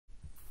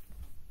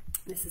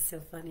This is so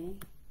funny.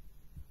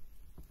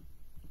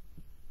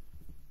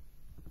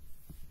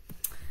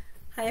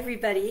 Hi,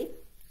 everybody.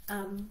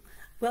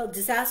 Well,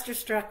 disaster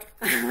struck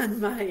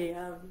on my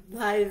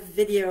live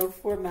video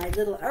for my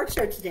little art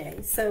show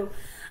today. So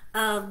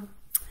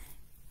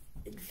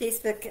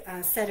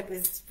Facebook said it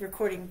was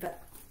recording,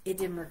 but it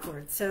didn't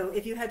record. So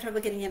if you had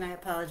trouble getting in, I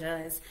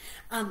apologize.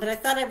 But I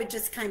thought I would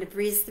just kind of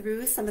breeze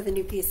through some of the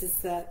new pieces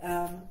that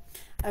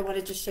I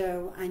wanted to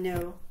show. I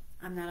know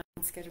I'm not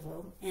on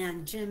schedule,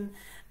 and Jim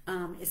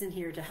isn't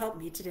here to help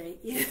me today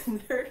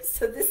either.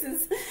 So this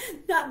is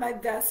not my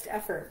best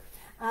effort.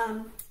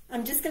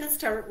 I'm just going to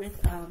start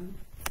with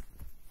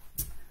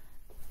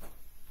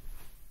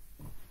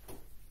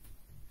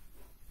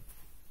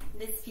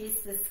this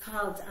piece that's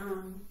called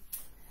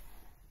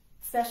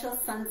Special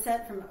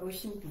Sunset from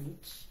Ocean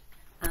Beach.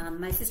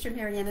 My sister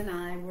Marianne and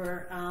I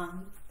were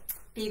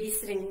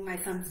babysitting my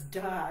son's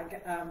dog,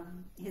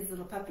 his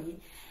little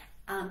puppy,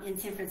 in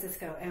San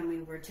Francisco, and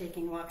we were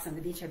taking walks on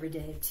the beach every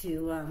day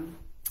to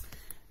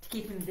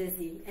keep him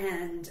busy.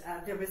 And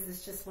there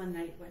was just one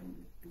night when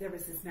there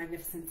was this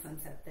magnificent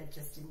sunset that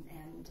just didn't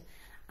end.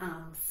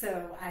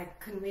 So I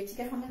couldn't wait to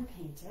get home and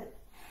paint it.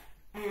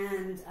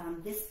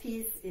 And this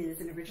piece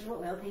is an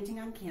original oil painting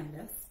on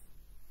canvas.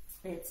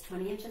 It's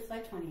 20 inches by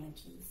 20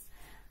 inches.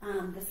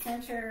 The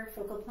center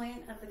focal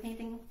point of the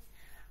painting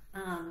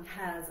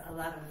has a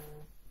lot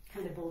of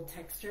kind of bold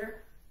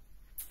texture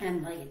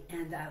and light,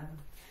 and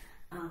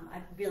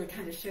it really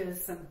kind of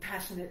shows some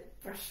passionate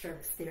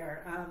brushstrokes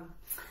there.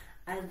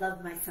 I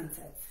love my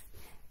sunsets,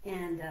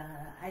 and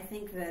I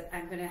think that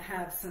I'm going to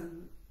have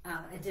some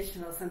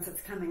additional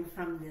sunsets coming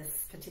from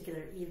this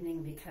particular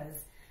evening because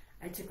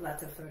I took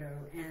lots of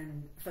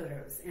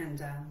photos, and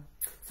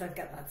so I've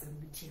got lots of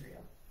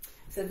material.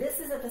 So this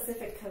is a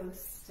Pacific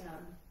Coast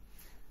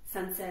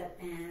sunset,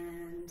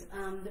 and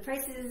the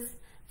price is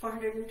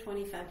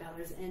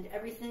 $425, and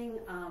everything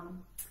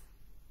on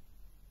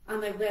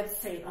my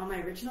website, all my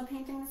original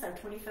paintings are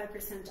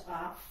 25%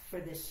 off for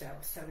this show,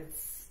 so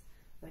it's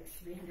like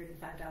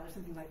 $305,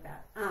 something like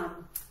that.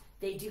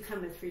 They do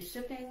come with free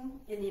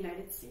shipping in the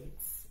United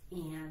States,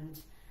 and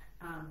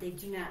they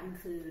do not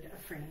include a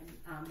frame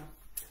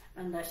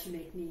unless you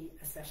make me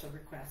a special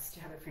request to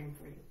have a frame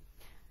for you.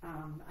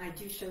 I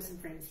do show some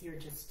frames here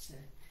just to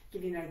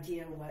give you an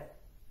idea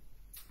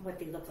what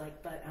they look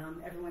like, but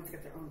everyone's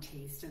got their own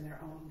taste and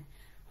their own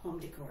home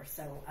decor,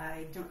 so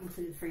I don't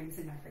include frames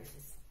in my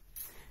prices.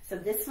 So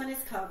this one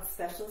is called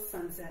Special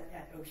Sunset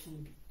at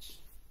Ocean Beach.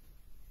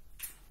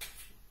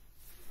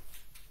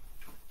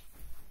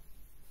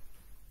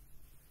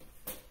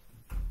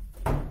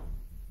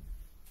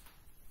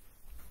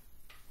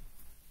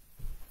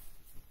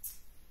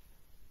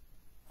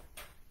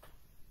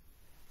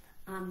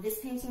 This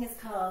painting is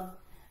called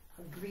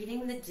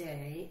Greeting the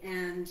Day,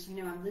 and you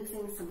know, I'm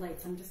losing some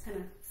light, so I'm just going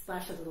to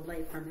splash a little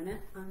light for a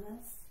minute on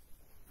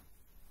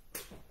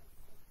this.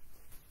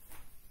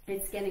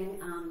 It's getting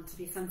to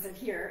be sunset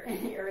here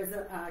in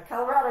Arizona,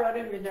 Colorado. I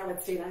don't even know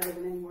what state I live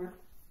in anymore.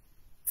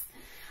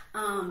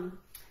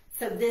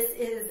 So this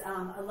is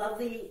a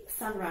lovely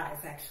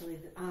sunrise, actually.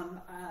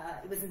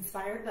 It was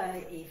inspired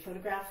by a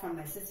photograph from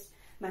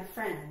my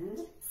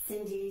friend,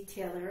 Cindy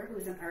Taylor, who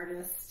is an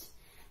artist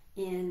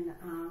in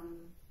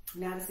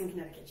Madison,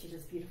 Connecticut. She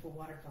does beautiful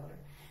watercolor.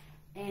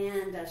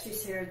 And she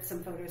shared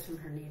some photos from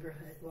her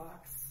neighborhood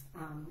walks.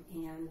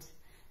 And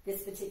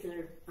this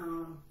particular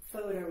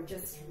photo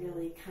just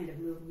really kind of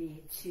moved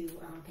me to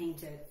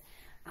paint it.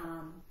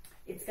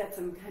 It's got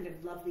some kind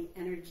of lovely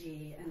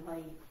energy and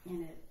light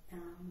in it.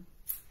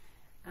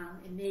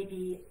 It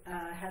maybe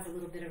has a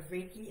little bit of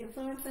Reiki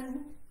influence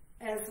in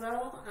as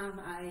well.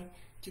 I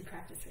do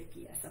practice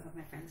Reiki, as some of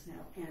my friends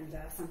know, and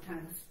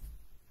sometimes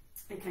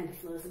it kind of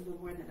flows a little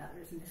more than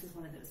others, and this is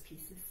one of those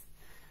pieces.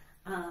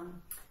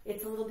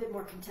 It's a little bit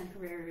more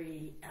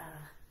contemporary,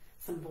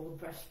 some bold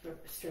brush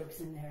strokes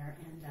in there,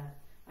 and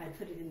I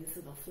put it in this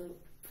little float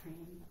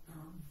frame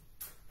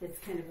that's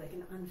kind of like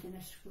an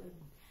unfinished wood,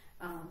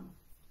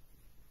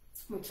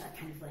 which I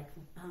kind of like.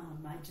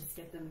 I just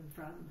get them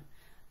from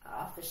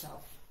off the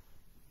shelf,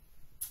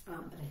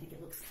 but I think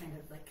it looks kind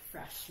of like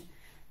fresh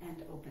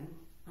and open.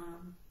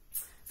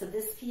 So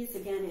this piece,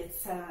 again,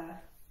 it's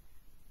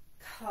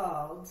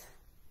called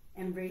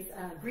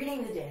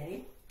Greeting the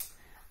Day.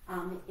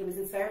 It was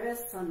inspired by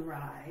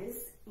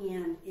sunrise,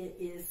 and it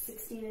is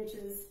 16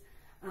 inches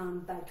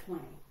by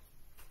 20.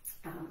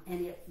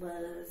 And it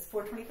was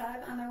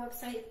 $425 on our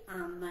website,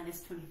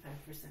 minus 25%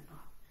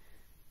 off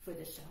for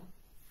this show.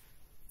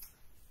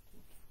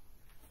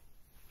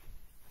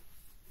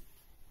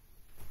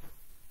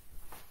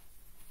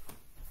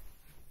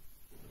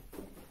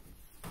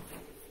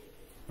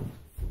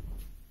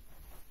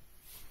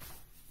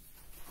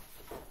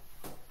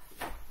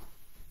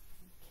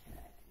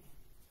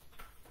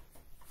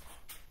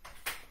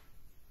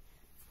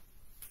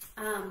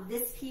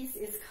 This piece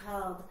is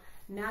called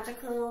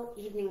Magical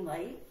Evening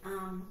Light.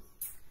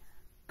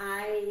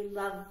 I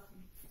love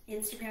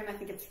Instagram. I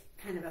think it's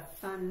kind of a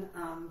fun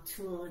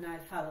tool, and I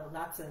follow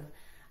lots of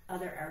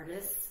other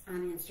artists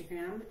on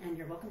Instagram, and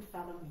you're welcome to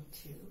follow me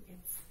too.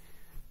 It's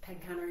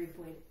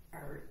Connery-Boyd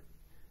art.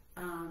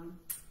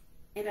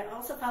 And I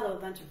also follow a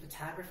bunch of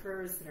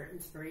photographers that are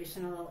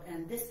inspirational,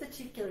 and this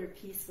particular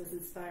piece was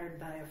inspired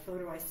by a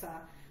photo I saw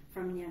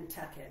from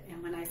Nantucket.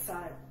 And when I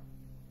saw it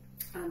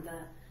on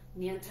the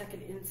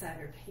Nantucket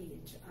Insider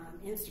page on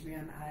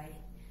Instagram, I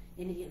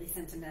immediately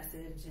sent a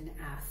message and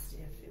asked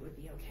if it would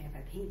be okay if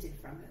I painted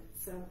from it.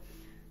 So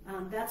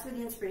that's where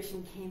the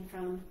inspiration came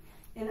from.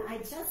 And I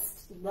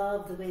just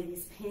love the way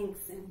these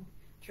pinks and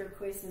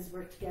turquoises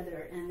work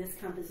together, and this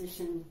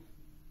composition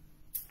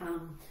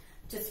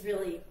just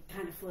really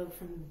kind of flowed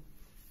from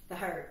the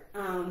heart.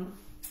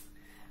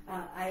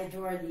 I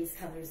adore these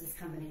colors, this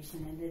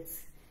combination, and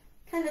it's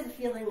kind of the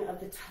feeling of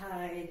the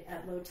tide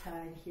at low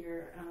tide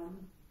here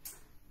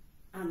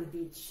on the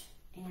beach.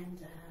 And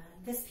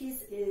this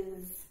piece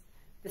is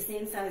the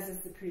same size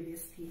as the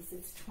previous piece.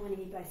 It's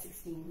 20 by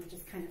 16, which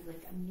is kind of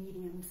like a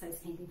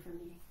medium-sized painting for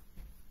me.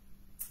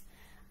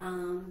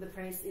 The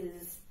price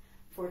is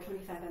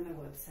 $4.25 on my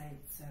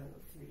website, so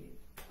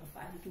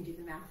 $3.05. You can do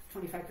the math.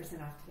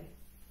 25% off today.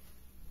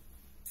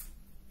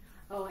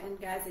 Oh,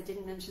 and guys, I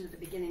didn't mention at the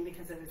beginning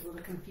because I was a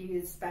little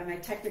confused by my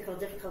technical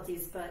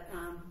difficulties, but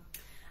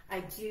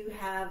I do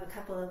have a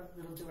couple of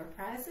little door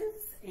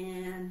prizes,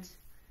 and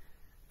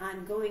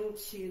I'm going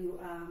to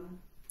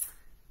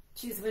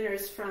choose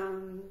winners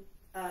from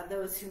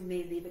those who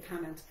may leave a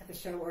comment at the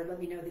show or let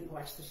me know that you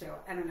watched the show.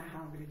 I don't know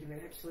how I'm going to do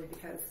it actually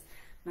because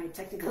my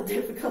technical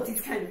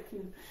difficulties kind of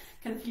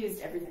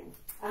confused everything.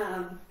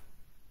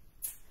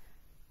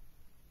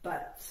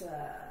 But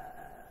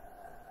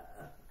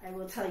I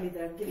will tell you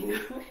that I'm giving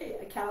away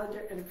a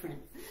calendar and a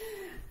print.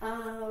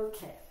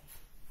 Okay.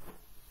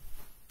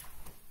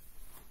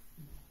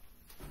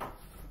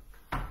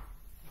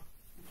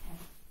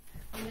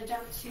 I'm going to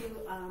jump to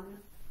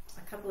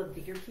a couple of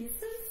bigger pieces.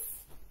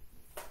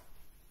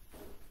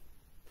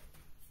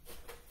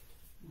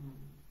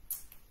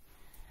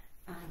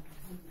 I'm going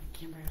to move my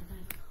camera a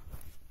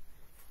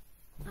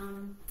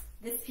little.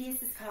 This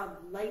piece is called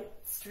Light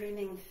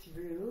Streaming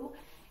Through.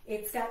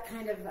 It's got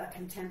kind of a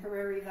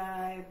contemporary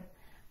vibe,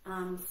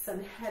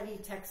 some heavy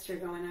texture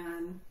going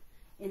on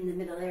in the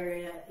middle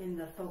area in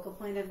the focal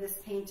point of this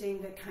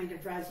painting that kind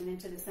of draws you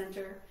into the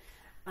center.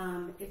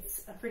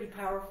 It's a pretty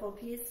powerful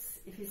piece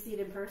if you see it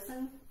in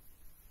person.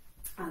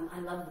 I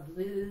love the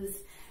blues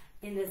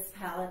in this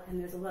palette, and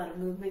there's a lot of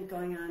movement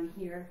going on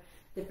here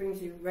that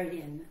brings you right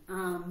in.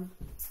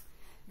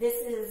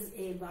 This is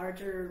a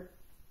larger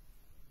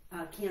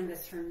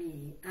canvas for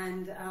me,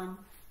 and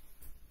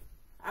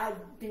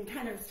I've been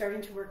kind of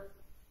starting to work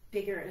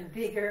bigger and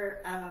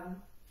bigger.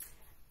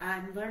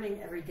 I'm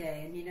learning every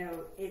day, and you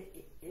know,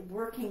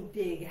 working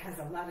big has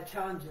a lot of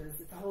challenges.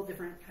 It's a whole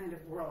different kind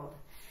of world.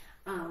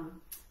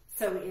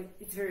 So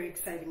it's very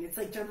exciting. It's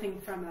like jumping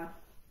from a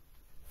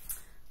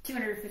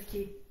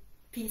 250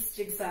 piece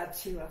jigsaw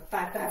to a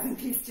 5,000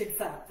 piece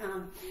jigsaw.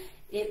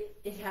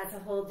 It has a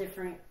whole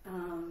different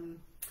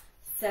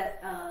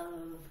set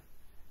of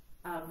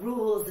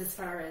rules as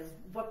far as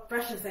what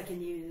brushes I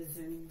can use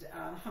and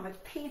how much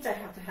paint I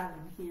have to have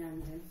in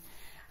hand,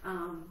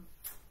 and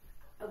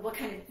what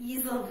kind of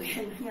easel we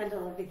can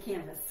handle a big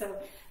canvas. So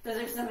those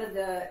are some of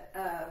the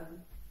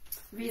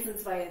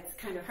reasons why it's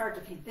kind of hard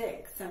to paint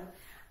big. So,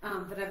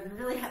 but I've been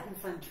really having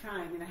fun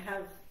trying, and I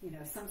have, you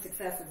know, some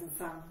successes and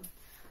some,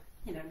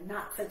 you know,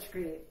 not such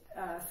great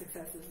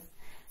successes.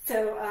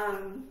 So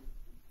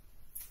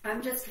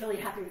I'm just really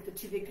happy with the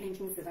two big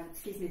paintings that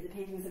the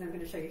paintings that I'm going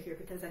to show you here,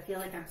 because I feel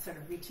like I'm sort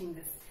of reaching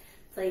this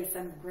place.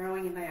 I'm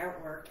growing in my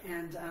artwork,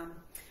 and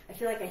I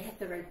feel like I hit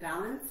the right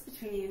balance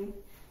between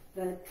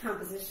the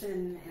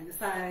composition and the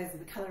size and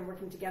the color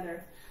working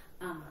together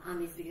on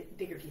these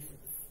bigger pieces.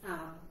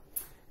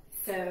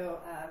 So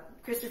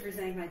Christopher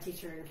Zhang, my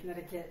teacher in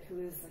Connecticut,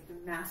 who is like the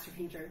master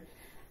painter,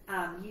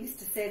 used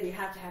to say that you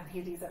have to have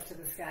paintings up to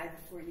the sky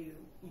before you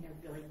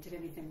really did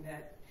anything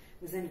that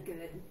was any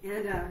good.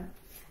 And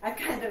I've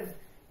kind of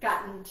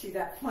gotten to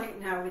that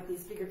point now with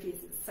these bigger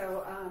pieces.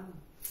 So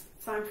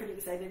I'm pretty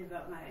excited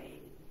about my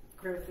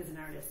growth as an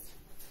artist.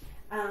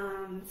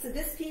 So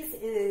this piece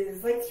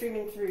is Light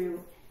Streaming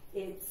Through.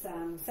 It's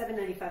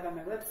 $7.95 on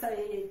my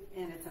website,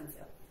 and it's on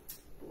sale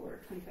for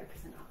 25%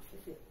 off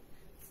if it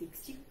speaks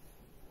to you.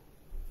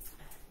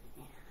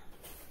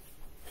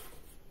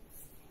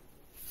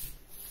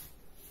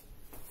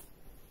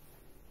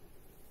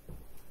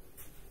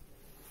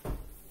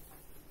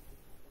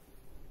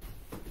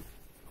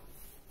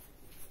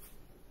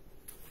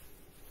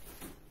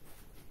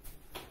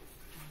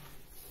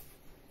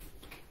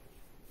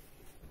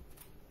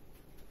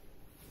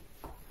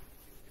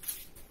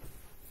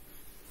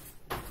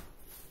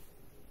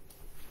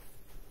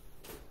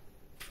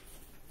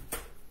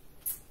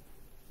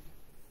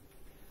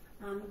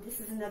 This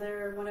is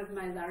another one of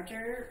my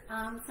larger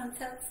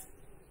sunsets.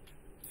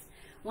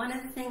 One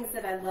of the things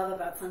that I love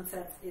about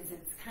sunsets is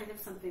it's kind of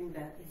something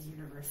that is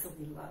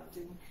universally loved.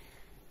 And,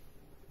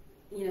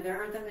 you know, there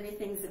aren't that many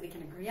things that we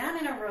can agree on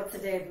in our world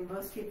today, but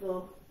most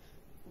people,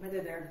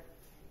 whether they're,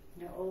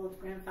 you know, old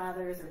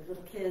grandfathers or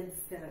little kids,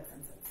 they like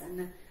sunsets.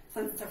 And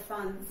sunsets are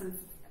fun,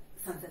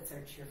 sunsets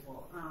are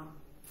cheerful.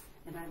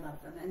 and I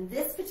love them. And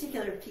this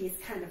particular piece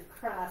kind of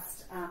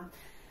crossed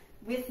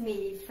with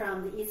me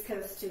from the East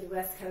Coast to the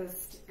West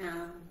Coast.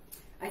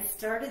 I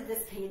started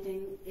this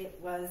painting, it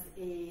was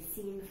a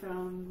scene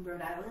from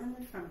Rhode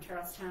Island, from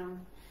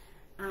Charlestown,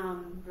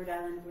 Rhode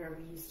Island, where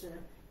we used to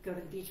go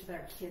to the beach with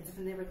our kids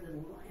when they were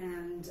little.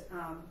 And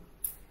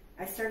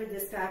I started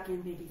this back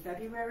in maybe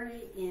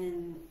February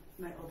in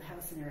my old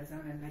house in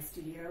Arizona, in my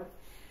studio.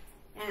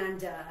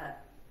 And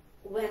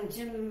when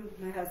Jim,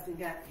 my husband,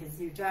 got his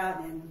new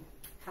job in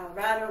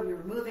Colorado, we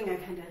were moving, I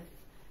kind of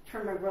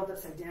turned my world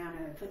upside down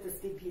and I put this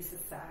big piece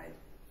aside.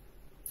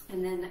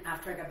 And then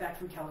after I got back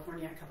from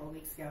California a couple of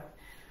weeks ago,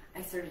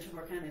 I started to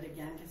work on it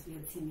again because we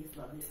had seen these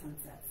lovely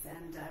sunsets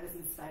and I was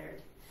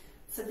inspired.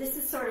 So this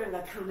is sort of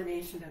a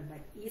combination of my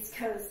East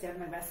Coast and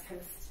my West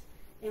Coast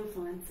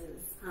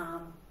influences.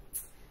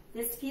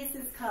 This piece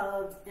is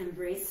called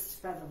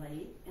Embraced by the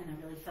Light, and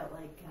I really felt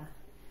like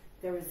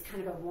there was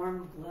kind of a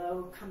warm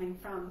glow coming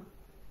from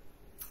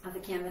the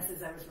canvas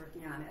as I was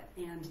working on it.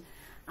 And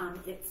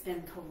it's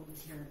been cold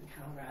here in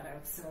Colorado,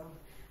 so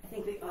I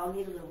think we all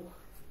need a little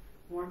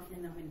warmth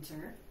in the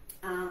winter.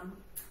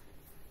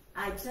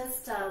 I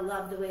just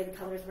love the way the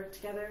colors work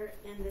together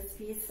in this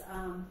piece.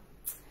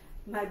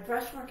 My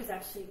brushwork is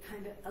actually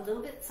kind of a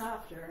little bit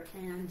softer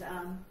and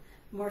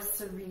more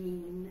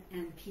serene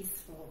and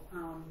peaceful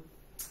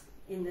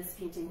in this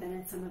painting than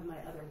in some of my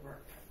other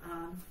work.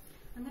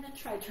 I'm going to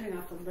try turning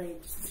off the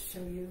light just to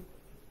show you.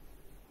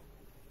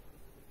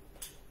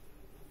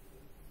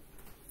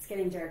 It's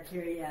getting dark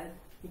here, yeah,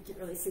 you can't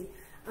really see.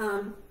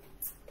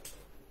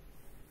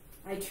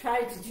 I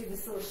tried to do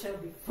this little show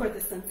before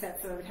the sunset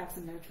so I would have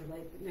some natural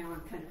light, but now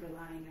I'm kind of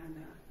relying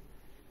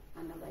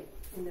on the light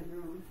in the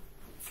room.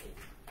 Let's see.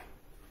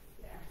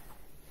 There.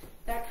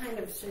 That kind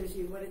of shows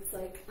you what it's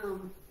like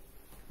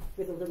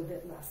with a little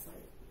bit less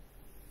light.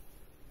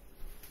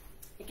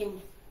 It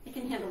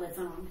can handle its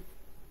own.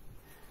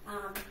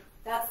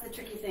 That's the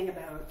tricky thing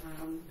about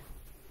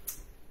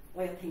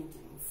oil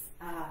paintings.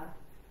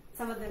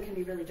 Some of them can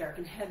be really dark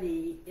and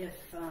heavy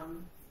if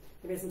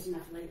there isn't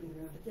enough light in the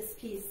room, but this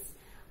piece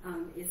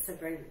is so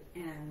bright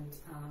and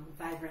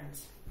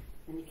vibrant,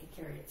 and it can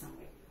carry its own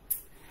weight.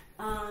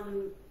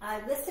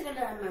 I listed it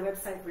on my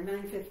website for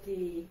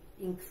 $9.50,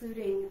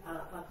 including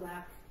a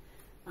black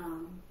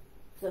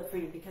float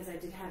frame, because I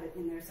did have it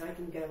in there, so I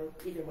can go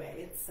either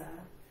way. It's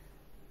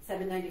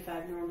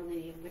 $7.95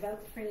 normally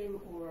without the frame,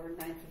 or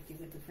 $9.50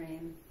 with the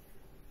frame.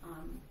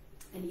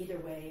 And either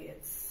way,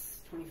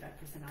 it's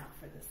 25% off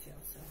for this sale,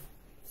 so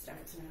it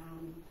starts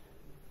around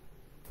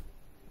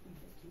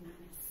 $150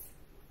 minus.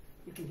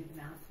 You can do the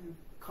math and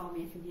call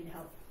me if you need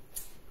help.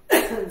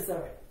 I'm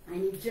sorry, I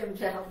need Jim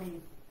to help me.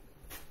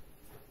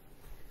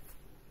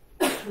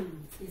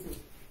 Excuse me.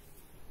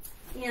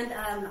 And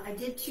I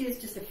did choose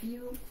just a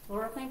few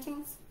floral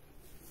paintings.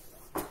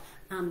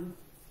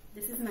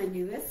 This is my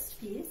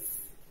newest piece.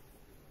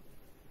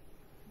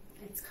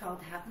 It's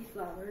called Happy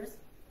Flowers.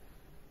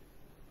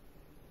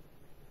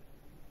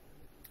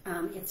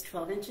 It's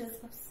 12 inches.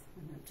 Whoops,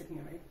 I'm not tipping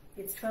it right.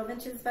 It's 12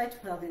 inches by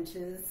 12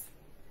 inches.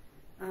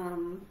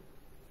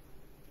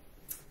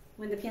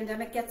 When the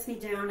pandemic gets me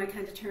down, I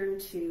kind of turn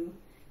to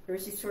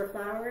grocery store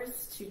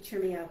flowers to cheer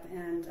me up.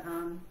 And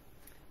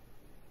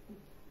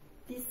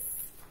this,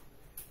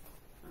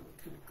 I'll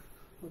kind of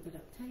hold it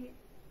up tight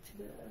to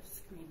the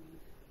screen.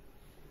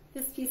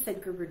 This piece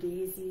had Gerber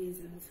daisies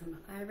and some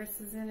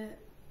irises in it.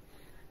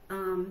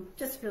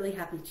 Just really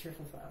happy,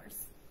 cheerful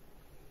flowers.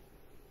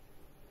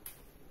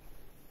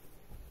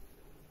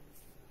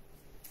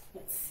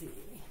 Let's see.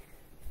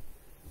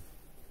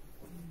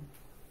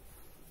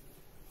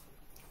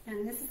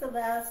 And this is the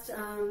last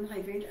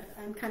hydrangea.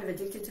 I'm kind of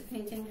addicted to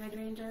painting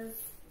hydrangeas.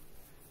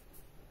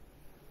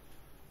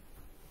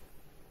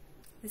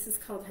 This is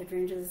called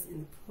Hydrangeas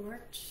in the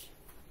Porch.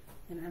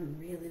 And I'm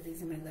really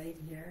losing my light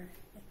here,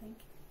 I think.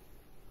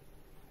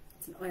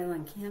 It's an oil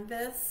on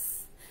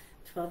canvas,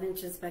 12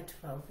 inches by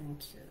 12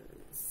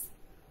 inches.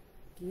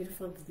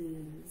 Beautiful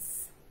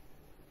blues.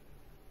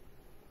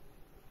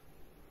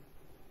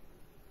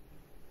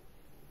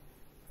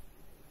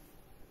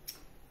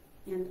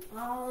 And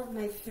all of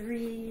my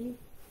three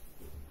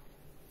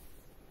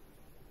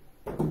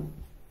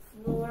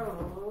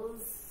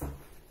florals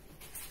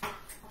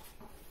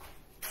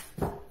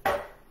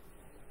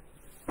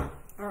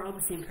are all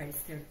the same price.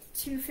 They're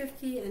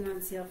 $2.50 and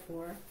on sale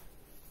for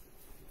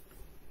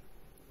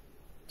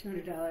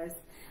 $200.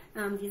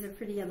 These are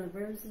pretty yellow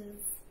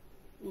roses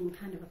in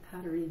kind of a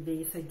powdery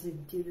vase. I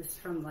did do this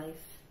from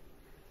life.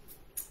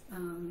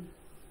 Bottom.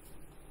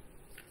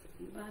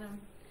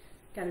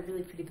 Got a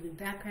really pretty blue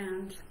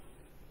background.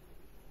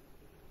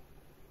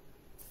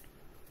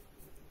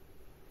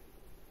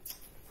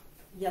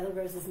 Yellow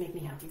roses make me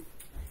happy.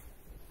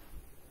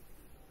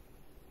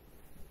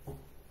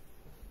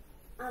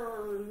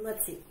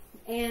 Let's see.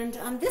 And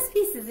this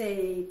piece is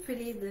a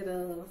pretty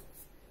little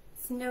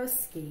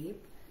snowscape.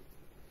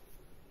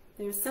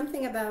 There's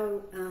something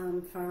about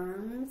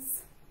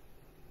farms.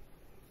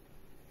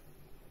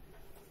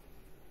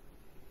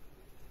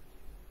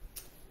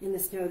 In the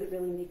snow that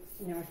really makes,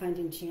 I find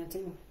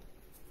enchanting.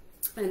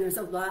 And there's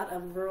a lot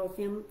of rural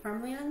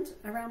farmland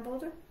around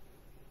Boulder.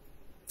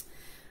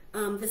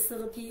 This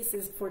little piece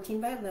is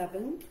 14 by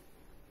 11,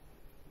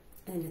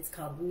 and it's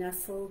called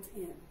Nestled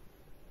In.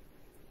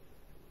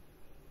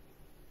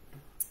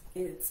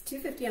 It's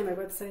 $250 on my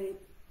website,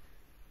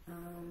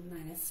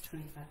 minus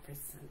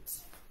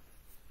 25%.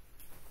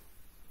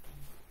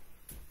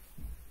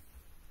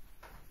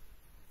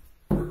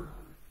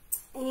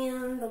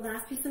 And the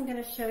last piece I'm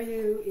going to show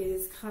you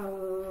is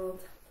called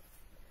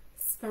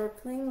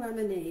Sparkling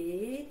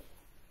Lemonade.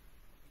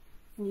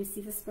 Can you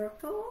see the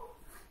sparkle?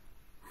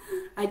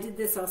 I did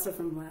this also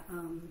from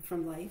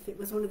life. It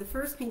was one of the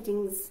first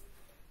paintings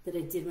that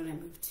I did when I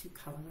moved to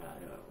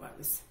Colorado.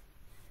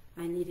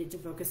 I needed to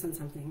focus on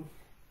something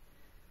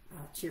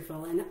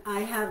cheerful, and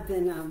I have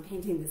been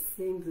painting the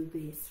same blue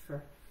base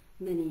for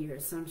many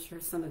years, so I'm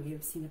sure some of you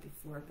have seen it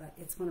before, but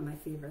it's one of my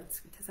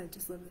favorites because I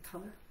just love the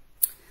color.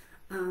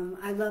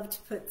 I love to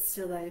put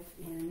still life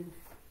in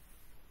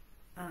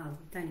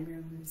dining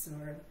rooms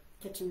or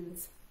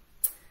kitchens.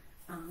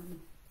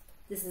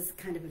 This is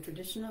kind of a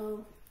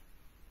traditional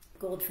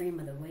gold frame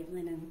with a white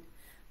linen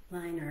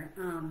liner.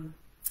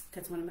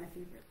 That's one of my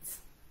favorites.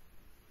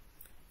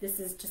 This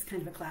is just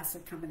kind of a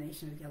classic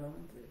combination of yellow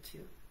and blue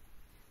too.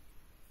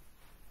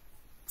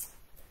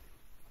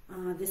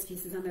 This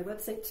piece is on my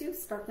website too,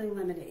 Sparkling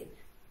Lemonade.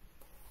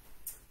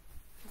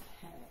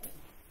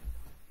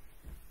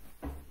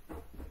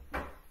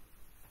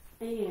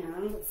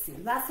 And let's see,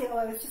 lastly,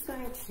 I was just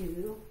going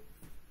to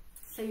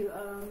show you,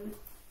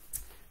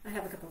 I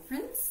have a couple of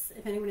prints.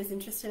 If anyone is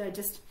interested, I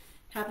just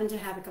happen to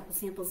have a couple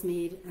samples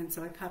made, and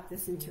so I popped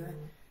this into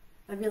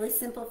a really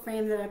simple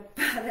frame that I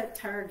bought at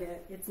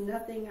Target. It's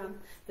nothing,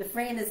 the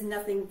frame is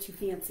nothing too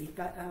fancy,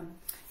 but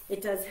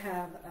it does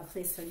have a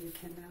place so you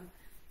can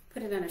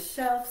put it on a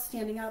shelf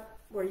standing up,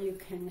 or you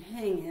can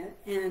hang it,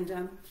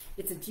 and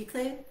it's a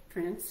giclée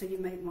print, so you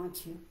might want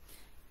to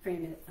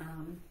frame it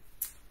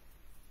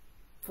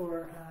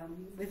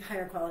with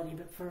higher quality,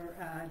 but for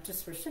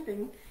just for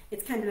shipping,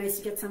 it's kind of nice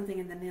to get something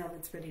in the mail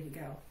that's ready to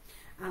go.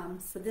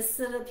 So this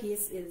little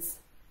piece is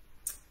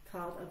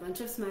called A Bunch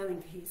of Smiling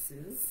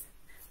Faces.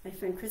 My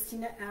friend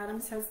Christina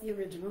Adams has the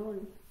original,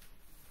 and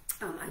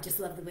I just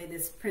love the way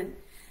this print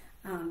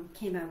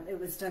came out. It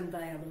was done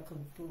by a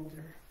local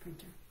Boulder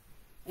printer,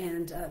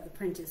 and the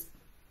print is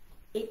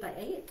 8 by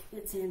 8.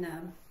 It's in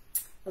a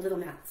little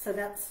mat, so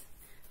that's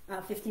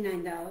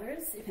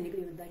 $59. If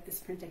anybody would like this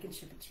print, I can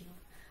ship it to you.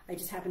 I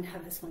just happen to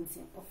have this one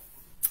sample.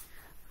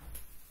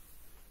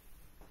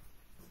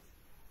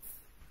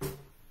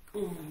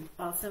 And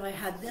also I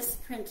had this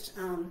print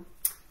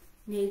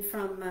made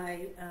from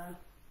my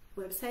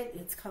website.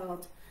 It's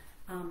called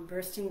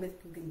Bursting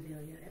with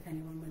Bougainvillea, if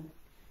anyone would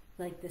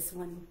like this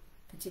one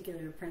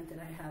particular print that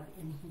I have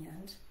in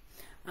hand.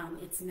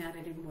 It's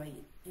matted in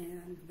white,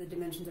 and the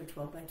dimensions are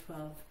 12 by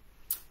 12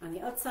 on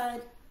the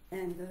outside,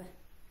 and the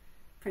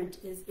print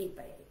is 8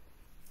 by 8.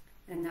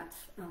 And that's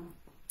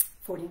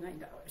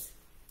 $49, if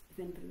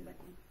anybody would like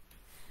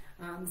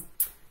one.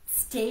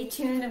 Stay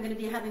tuned. I'm going to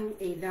be having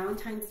a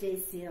Valentine's Day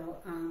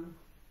sale.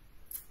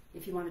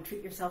 If you want to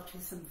treat yourself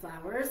to some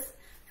flowers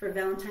for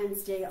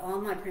Valentine's Day,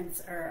 all my prints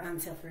are on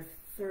sale for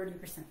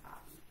 30%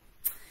 off,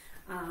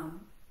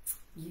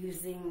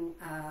 using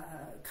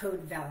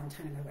code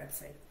Valentine on my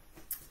website.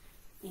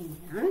 And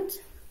let's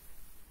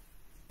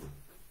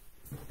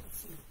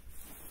see.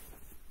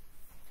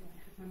 Do I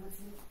have one more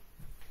thing?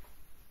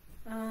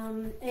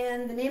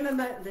 And the name of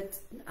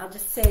I'll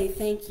just say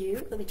thank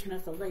you. Let me turn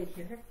off the light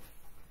here.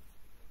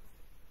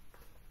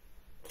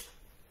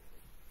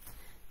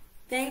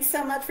 Thanks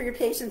so much for your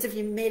patience if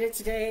you made it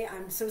today.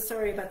 I'm so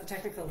sorry about the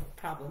technical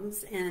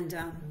problems, and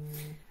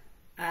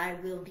I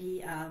will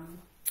be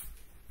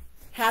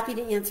happy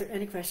to answer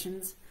any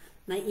questions.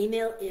 My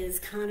email is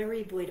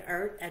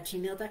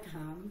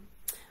conneryboydart@gmail.com,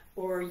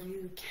 or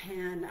you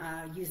can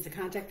use the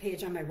contact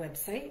page on my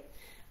website.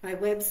 My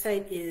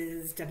website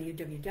is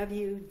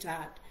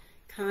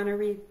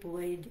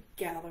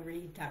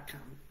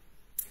www.conneryboydgallery.com.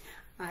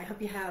 I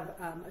hope you have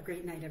a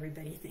great night,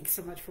 everybody. Thanks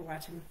so much for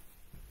watching.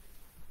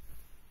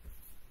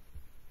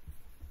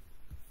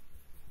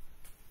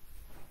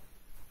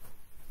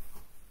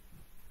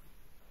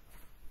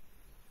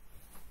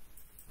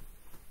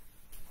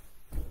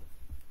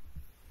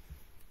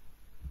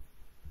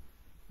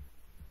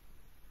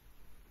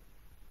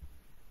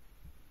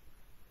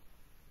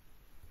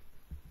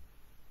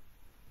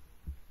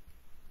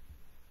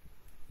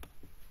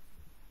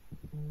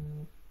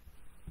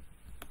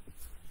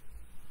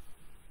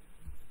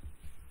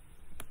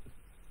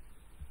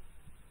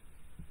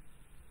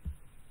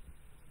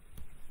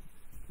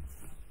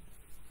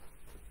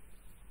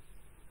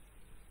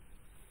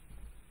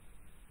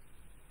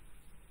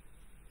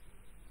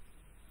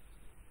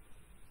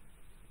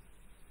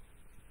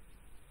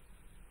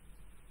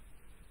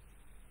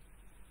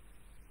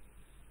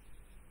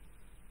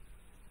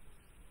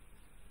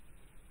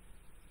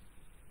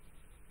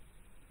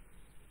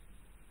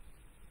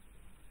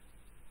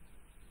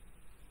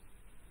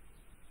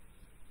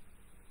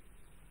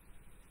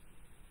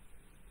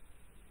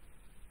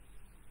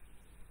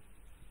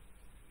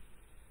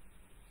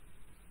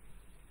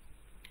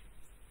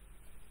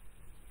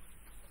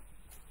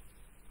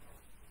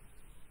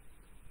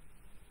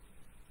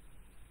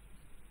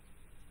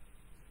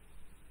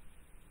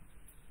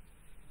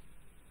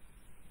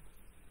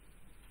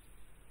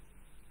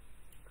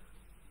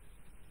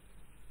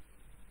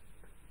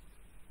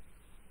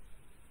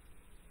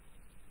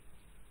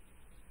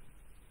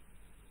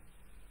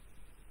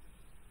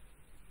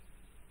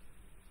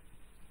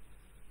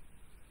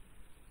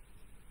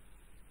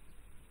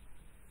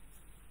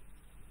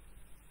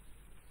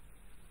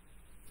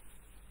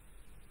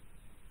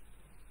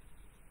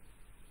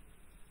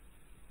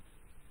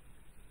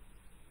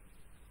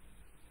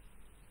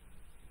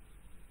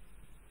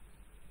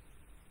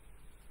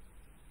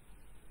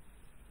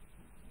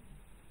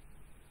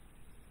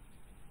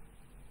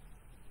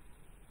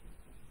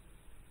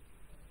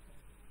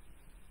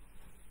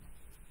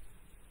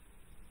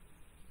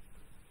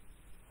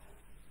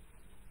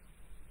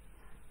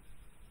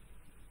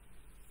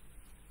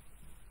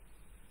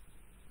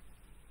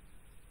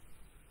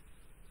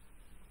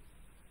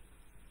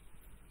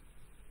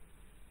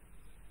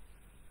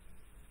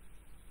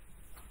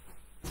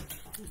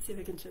 Let's see if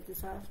I can shut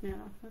this off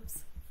now.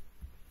 Oops.